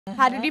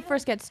How did you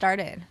first get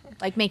started,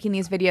 like making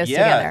these videos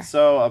Yeah, together?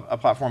 so a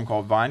platform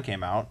called Vine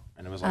came out,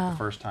 and it was like the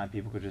first time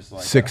people could just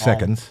like 6 at home.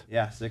 seconds.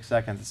 Yeah, 6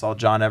 seconds. That's all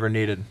John ever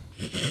needed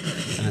in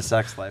his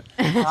sex life.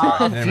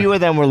 A few of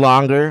them were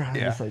longer. I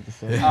Yeah. just like to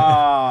say.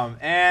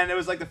 And it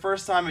was like the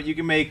first time that you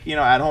can make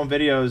at-home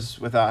videos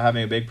without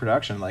having a big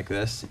production like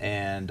this,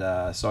 and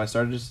so I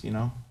started just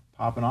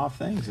popping off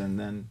things, and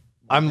then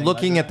I'm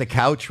looking at the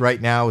couch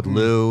right now with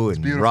Lou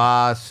and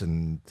Ross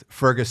and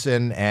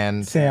Ferguson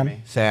and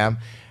Sam,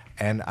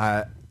 and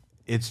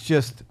it's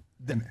just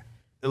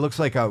it looks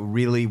like a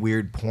really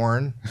weird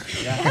porn.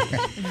 Yeah.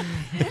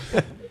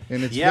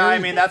 And it's I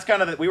mean that's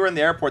kind of we were in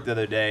the airport the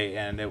other day,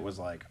 and it was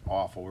like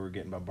awful. We were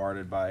getting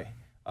bombarded by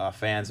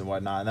fans and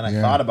whatnot, and then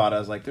I thought about it. I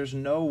was like, "There's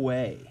no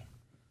way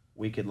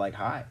we could like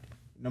hide."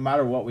 No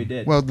matter what we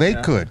did. Well, they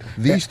could.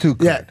 These two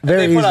could. Yeah, If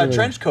very they put easily. a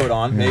trench coat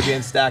on, maybe,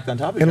 and stacked on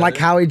top of each And other. like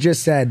Howie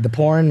just said, the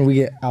porn, we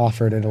get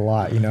offered it a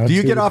lot, Do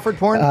you get offered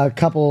porn? A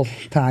couple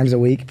times a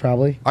week,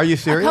 probably. Are you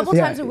serious? couple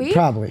times a week?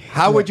 Probably.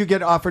 How would you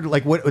get offered?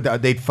 Like,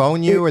 what? They'd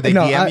phone you or they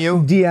No, DM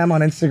you? DM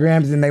on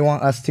Instagrams, and they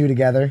want us two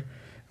together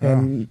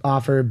and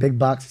offer big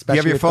bucks. You Especially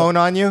have your with phone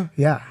on you?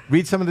 Yeah.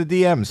 Read some of the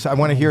DMs. I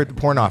want to hear the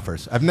porn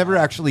offers. I've never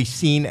actually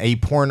seen a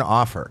porn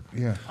offer.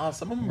 Yeah.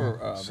 Some of them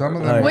are. Some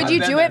of them. Would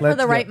you do it for Let's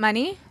the go. right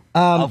money?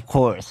 Of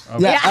course.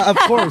 Yeah, of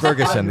course.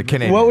 Ferguson, the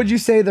Canadian. What would you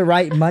say the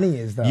right money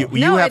is, though? you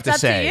No, have it's to up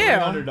say. to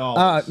you.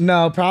 $100.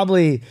 No,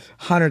 probably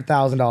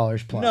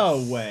 $100,000 plus.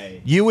 No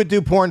way. You would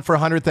do porn for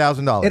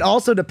 $100,000. It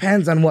also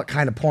depends on what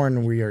kind of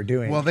porn we are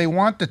doing. Well, they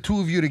want the two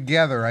of you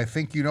together. I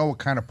think you know what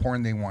kind of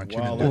porn they want you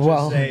Well, to do. let's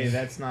Well, just say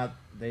that's not.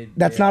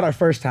 that's not our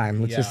first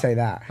time. Let's just say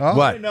that. Huh?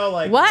 What? know,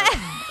 like, What?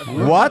 if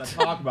we're What?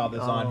 gonna talk about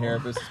this on here.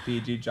 If this is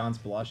PG, John's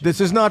blushing.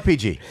 This is not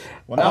PG.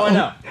 Well, now I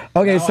know.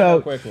 Okay, Now I so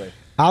know quickly.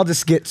 I'll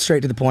just get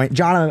straight to the point.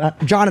 John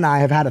and I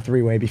have had a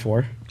three-way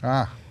before.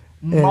 Ah.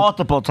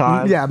 Multiple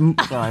times. Yeah,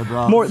 Sorry,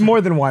 bro. more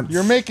than once.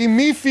 You're making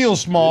me feel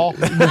small.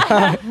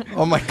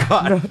 Oh my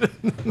God.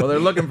 Well, they're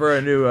looking for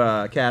a new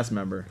cast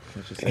member.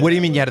 What do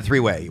you mean you had a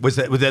three-way? Was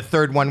the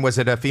third one? Was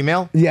it a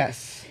female?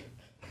 Yes.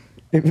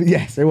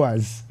 Yes, it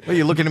was. Well,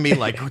 you're looking at me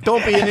like,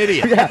 don't be an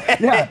idiot.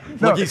 Yeah.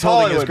 Look, he's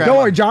holding his Don't grandma.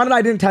 worry, John and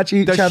I didn't touch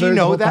each Does other. she the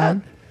know whole that?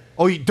 time.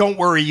 Oh, don't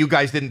worry, you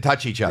guys didn't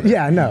touch each other.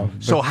 Yeah, no.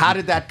 So how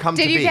did that come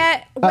to Did be? you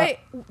get the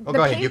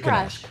go ahead, you can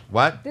paintbrush? ask.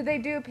 What? Did they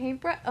do a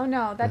paintbrush? Oh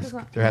no, that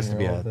doesn't. There has to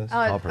be a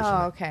tall person.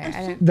 Oh, okay.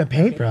 I didn't. The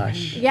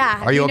paintbrush.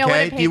 Yeah. Are you know what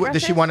a okay? paintbrush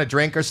Does she is? want a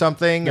drink or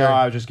something? No, or-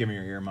 I was just giving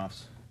her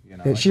earmuffs. You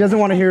know, She doesn't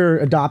want to hear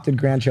adopted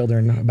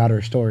grandchildren about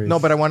her stories. No,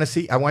 but I want to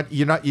see.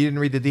 You didn't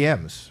read the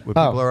DMs. What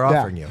people are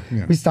offering you.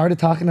 Yeah. We started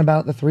talking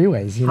about the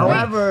three-ways. You know?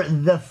 However,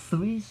 the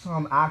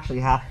threesome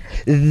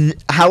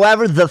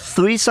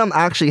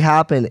actually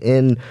happened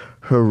in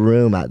her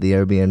room at the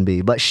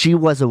Airbnb, but she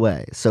was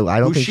away, so I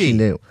don't Who's think she she?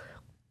 knew.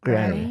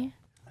 Granny?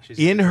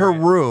 In her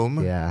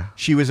room, Yeah.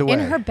 she was away. In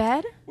her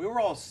bed? we were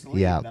all asleep.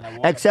 Yeah. Then I woke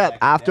up Except the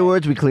next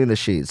afterwards, we cleaned the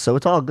sheets, so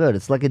it's all good.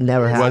 It's like it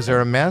never happened. Was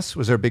there a mess?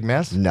 Was there a big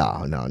mess?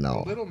 No.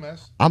 Little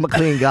mess. I'm a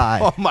clean guy.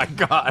 Oh my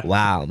God.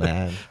 Wow,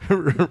 man.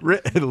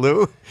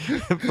 Lou,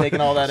 Taking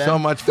all that in. so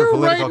much for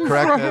political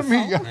correctness.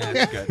 Yeah,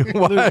 it's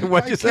good.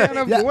 What'd you say? Can't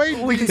avoid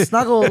We can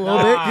snuggle a little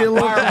bit, get a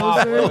little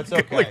closer. It's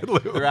okay.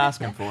 They're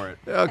asking for it.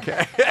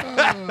 Okay. You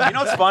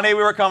know what's funny?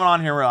 We were coming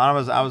on here. I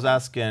was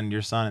asking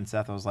your son and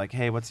Seth. I was like,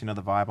 "Hey, what's the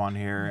vibe on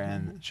here?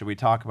 And should we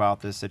talk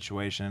about this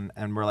situation?"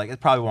 And we're like, "It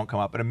probably won't come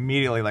up." But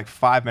immediately, like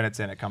 5 minutes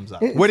in, it comes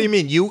up. What do you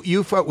mean?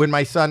 When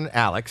my son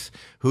Alex,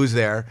 who's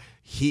there,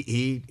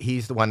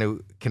 he's the one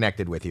who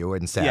connected with you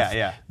and Seth.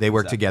 Yeah. They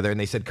worked Seth. together and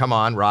they said, "Come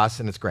on, Ross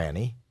and it's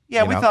Granny."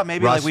 Yeah, You we know, thought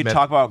maybe Ross like we'd Smith.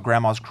 talk about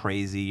grandma's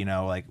crazy,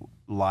 like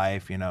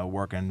life,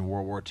 working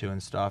World War II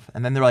and stuff.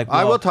 And then they're like,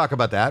 I well, will talk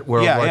about that.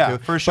 World Yeah, War yeah, II.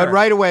 for sure. But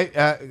right away,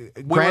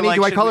 Granny. like,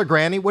 do I should call her we-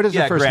 Granny? What is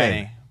her Yeah, first Granny.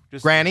 name?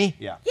 Just- Granny.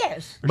 Yeah.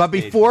 Yes. But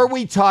before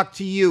we talk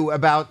to you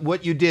about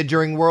what you did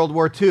during World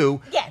War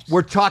II, Yes.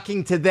 we're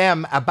talking to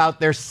them about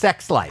their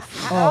sex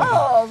life,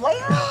 Oh,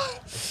 well,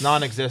 It's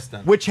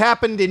non-existent. which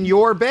happened in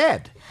your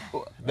bed.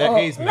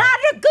 He's not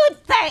a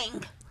good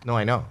thing. No,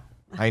 I know.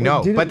 I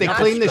know. didn't- But they Not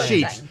cleaned the a good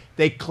sheets. thing.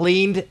 They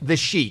cleaned the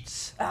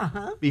sheets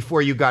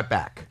before you got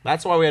back.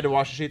 That's why we had to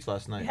wash the sheets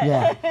last night.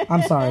 Yeah,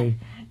 I'm sorry.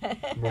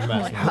 We're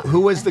messing.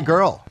 Who was the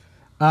girl?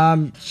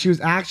 She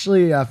was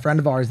actually a friend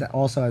of ours that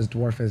also has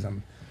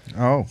dwarfism.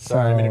 Oh.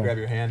 Sorry, I didn't mean to So- grab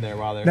your hand there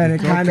while they're. Then it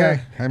kind of.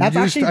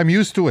 Okay. I'm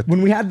used to it.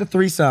 When we had the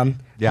threesome,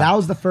 Yeah. that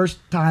was the first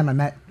time I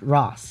met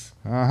Ross.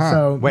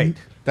 So Wait.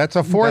 That's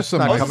a foursome.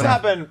 not Well, this coming has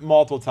out. happened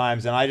multiple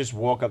times, and I just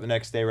woke up the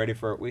next day ready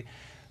for it.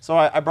 So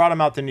I brought him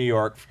out to New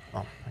York.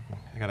 Oh,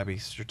 I gotta be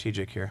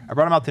strategic here. I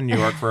brought him out to New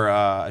York for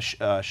a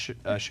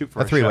shoot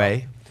for A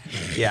three-way.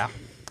 show. Yeah,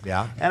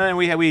 Yeah. and then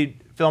we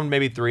filmed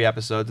maybe 3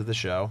 episodes of the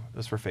show. It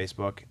was for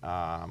Facebook,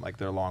 like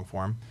their long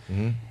form.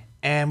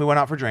 And we went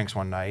out for drinks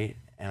one night,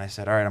 and I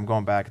said, "All right, I'm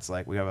going back. It's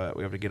like we have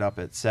to get up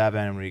at 7,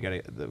 and we got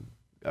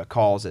the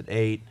calls at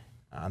 8."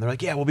 And they're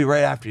like, "Yeah, we'll be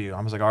right after you."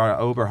 I was like, "All right,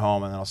 I'll Uber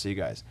home, and then I'll see you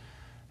guys."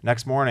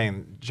 Next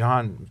morning,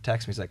 John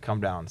texts me. He's like,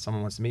 "Come down.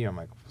 Someone wants to meet you." I'm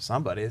like,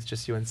 "Somebody? It's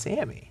just you and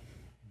Sammy."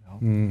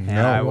 And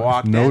I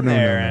walked in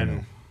there,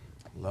 and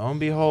lo and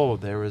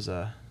behold, there was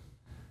a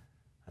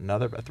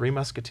Three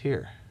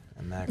Musketeer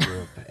in that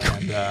group,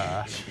 and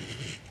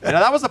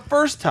that was the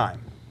first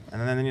time. And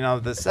then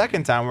the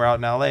second time we're out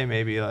in LA,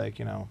 maybe like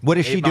What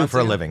does she 8 do months for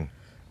a ago. living?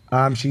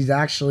 She's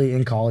actually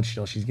in college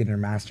still. She's getting her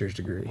master's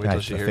degree. Wait till I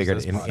she hears figured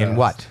this in podcast.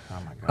 what?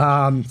 Oh my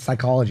god.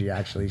 Psychology,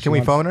 actually. Can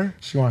we phone her?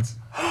 She wants.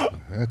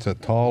 That's a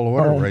tall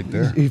order right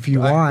there. If you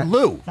want.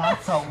 Lou.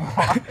 That's so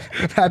wrong.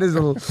 That is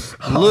a little.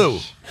 Lou.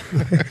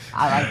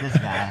 I like this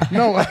guy.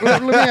 No,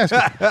 let me ask you.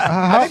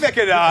 I think that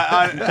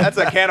could. That's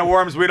a can of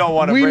worms we don't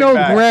want to We bring know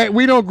back.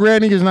 we know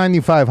Granny is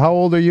 95. How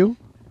old are you?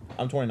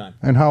 I'm 29.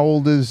 And how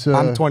old is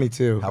I'm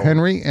 22.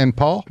 Henry and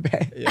Paul?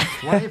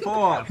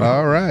 24.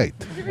 All right.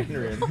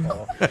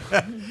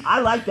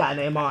 I like that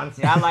name,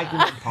 honestly. I like it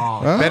with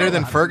Paul. Better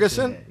than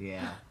Ferguson?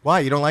 Yeah. Why?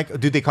 You don't like?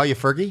 Do they call you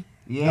Fergie?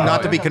 Yeah.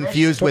 Not to be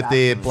confused with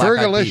the Black Eyed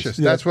Fergalicious. Peas.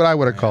 That's what I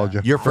would have called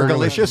you. You're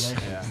Fergalicious?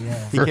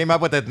 Yeah. He came up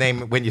with that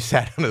name when you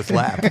sat on his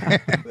lap.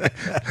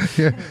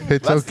 Yeah,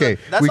 it's okay.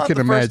 That's We not can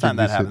the imagine first time you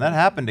that said- happened. That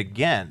happened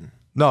again.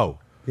 No.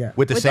 Yeah.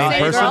 With the With same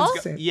the same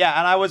person? girl? Yeah,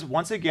 and I was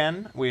once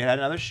again. We had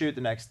another shoot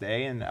the next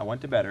day, and I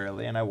went to bed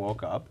early, and I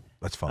woke up.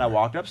 Let's And phone I her.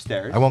 walked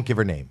upstairs. I won't give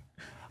her name.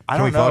 I Can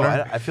don't we phone know.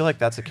 her? I feel like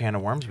that's a can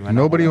of worms. We might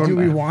Nobody not on- Do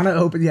we want to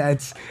open? Yeah,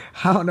 it's.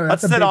 I don't know.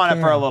 Let's that's a sit big on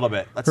it for a can. little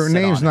bit. Let's Her sit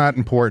name's on it. not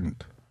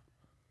important.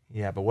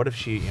 Yeah, but what if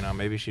she?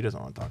 Maybe she doesn't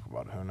want to talk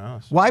about it. Who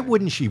knows? Why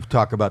wouldn't she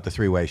talk about the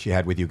three-way she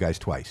had with you guys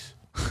twice?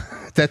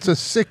 That's a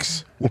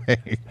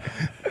 6-way.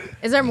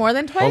 Is there more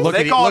than twice? Look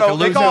They at call it look a- at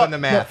they Lou's call doing it- the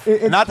math.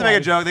 Not to make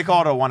a joke, they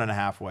call it a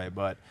 1.5 way,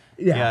 but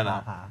Yeah. no.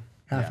 Half.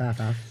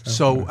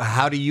 So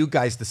how do you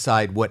guys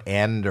decide what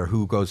end or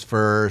who goes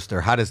first,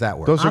 or how does that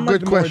work? Those are I'm like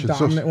good the more questions. So-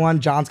 dominant one.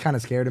 John's kind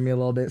of scared of me a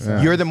little bit. So.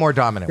 You're the more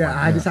dominant Yeah, one.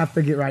 I just have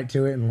to get right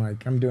to it and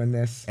like I'm doing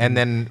this. And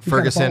then He kinda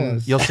Ferguson,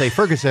 follows. you'll say,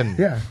 Ferguson,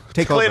 Yeah.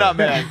 take Clean over. up,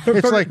 man.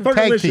 It's like tag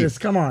team. Fergalicious,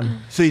 come on.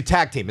 So you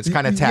tag team. It's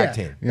kind of tag Yeah.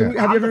 team.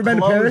 Yeah. Have you ever been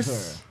to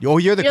Paris? Oh,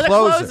 you're the You're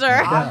closer. the closer.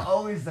 I'm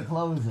always the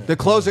closer. The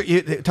closer. Talking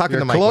You're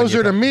to Mike. when closer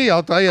you to talk. me,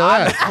 I'll tell you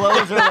that.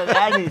 Closer than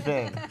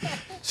anything.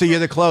 So you're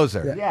the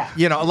closer. Yeah.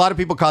 You know, a lot of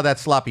people call that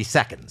sloppy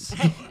seconds.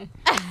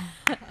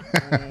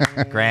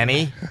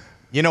 Granny,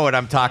 you know what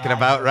I'm talking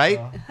about, right?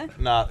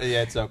 No,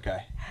 yeah, it's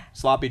okay.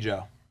 Sloppy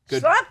Joe.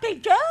 Good. Sloppy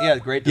Joe? Yeah,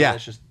 great, Yeah.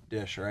 delicious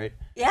dish, right?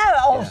 Yeah,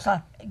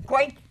 also.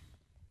 Great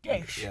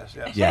dish. Yes,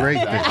 yes. Yeah. Great.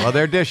 Well,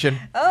 they're dishing.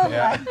 Oh,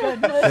 my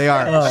goodness. They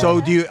are.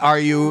 So are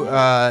you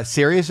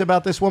serious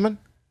about this woman?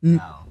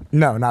 No,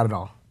 not at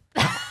all.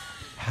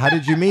 How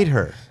did you meet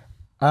her?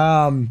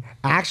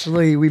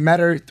 Actually, we met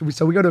her.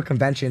 So we go to a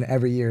convention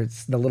every year.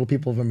 It's the Little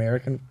People of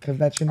American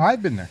convention.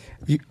 I've been there.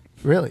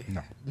 Really?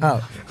 No.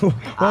 Oh.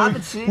 I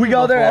haven't seen We you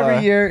go there before.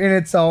 every year, and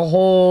it's a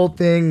whole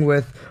thing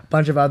with a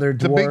bunch of other a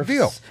dwarfs. big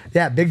deal.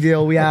 Yeah, big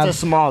deal. We have It's a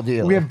small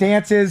deal. We have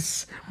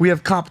dances. We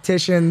have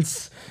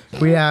competitions.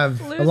 We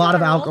have a lot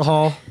of Loser.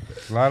 alcohol.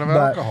 A lot of But-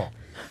 alcohol.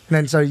 And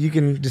then so you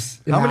can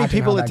just How many imagine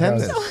people that attend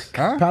goes. this?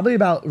 Huh? Probably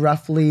about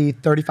roughly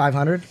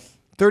 3,500,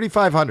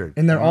 3,500.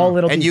 and they're all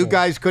little. And you people.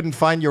 guys couldn't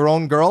find your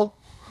own girl?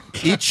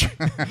 Each?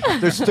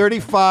 There's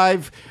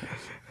 35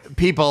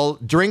 people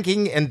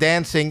drinking and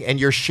dancing, and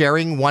you're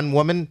sharing one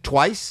woman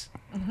twice?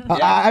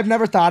 I've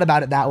never thought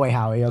about it that way,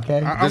 Howie. Okay.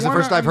 This is the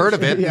wanna first I've heard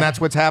of it, Yeah. and that's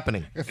what's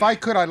happening. If I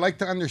could, I'd like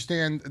to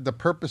understand the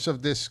purpose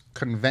of this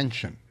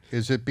convention.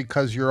 Is it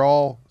because you're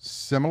all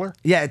similar?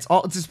 Yeah, it's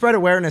to spread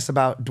awareness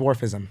about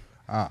dwarfism.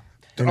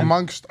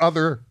 Amongst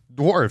other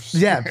dwarfs.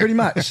 Yeah, pretty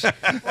much. Well,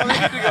 they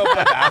get to go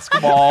play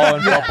basketball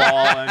and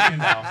football,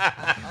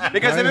 and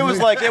Because if it was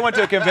like they went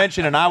to a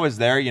convention and I was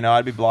there,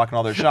 I'd be blocking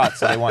all their shots.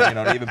 So they want,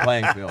 an even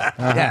playing field.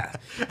 Yeah.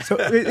 So,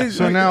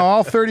 So now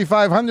all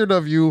 3,500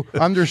 of you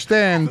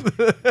understand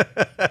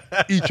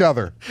each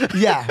other.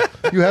 yeah,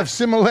 You have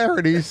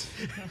similarities,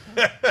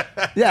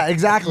 yeah,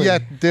 exactly.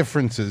 yet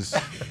differences.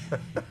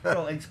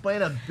 So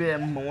explain a bit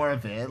more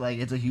of it. Like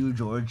it's a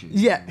huge orgy.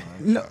 Yeah.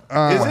 No.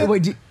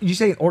 Wait, you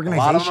say an A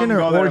lot of organization them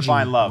or go there to orgy?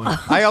 find love.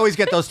 I always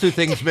get those two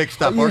things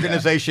mixed up,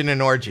 organization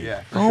and orgy.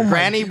 Yeah.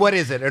 Granny, what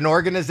is it, an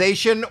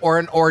organization or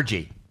an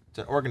orgy? It's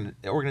an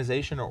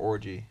organization or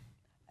orgy.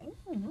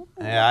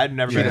 Yeah, I'd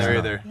never been there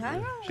either.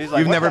 She's like,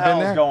 You've what never the hell been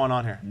there? is going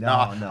on here? No.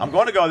 I'm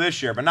going to go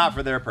this year, but not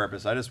for their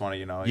purpose. I just want to,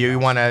 You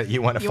want to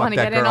You fuck want to that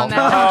get in girl? on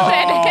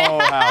that? Oh,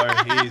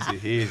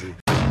 Howard, easy.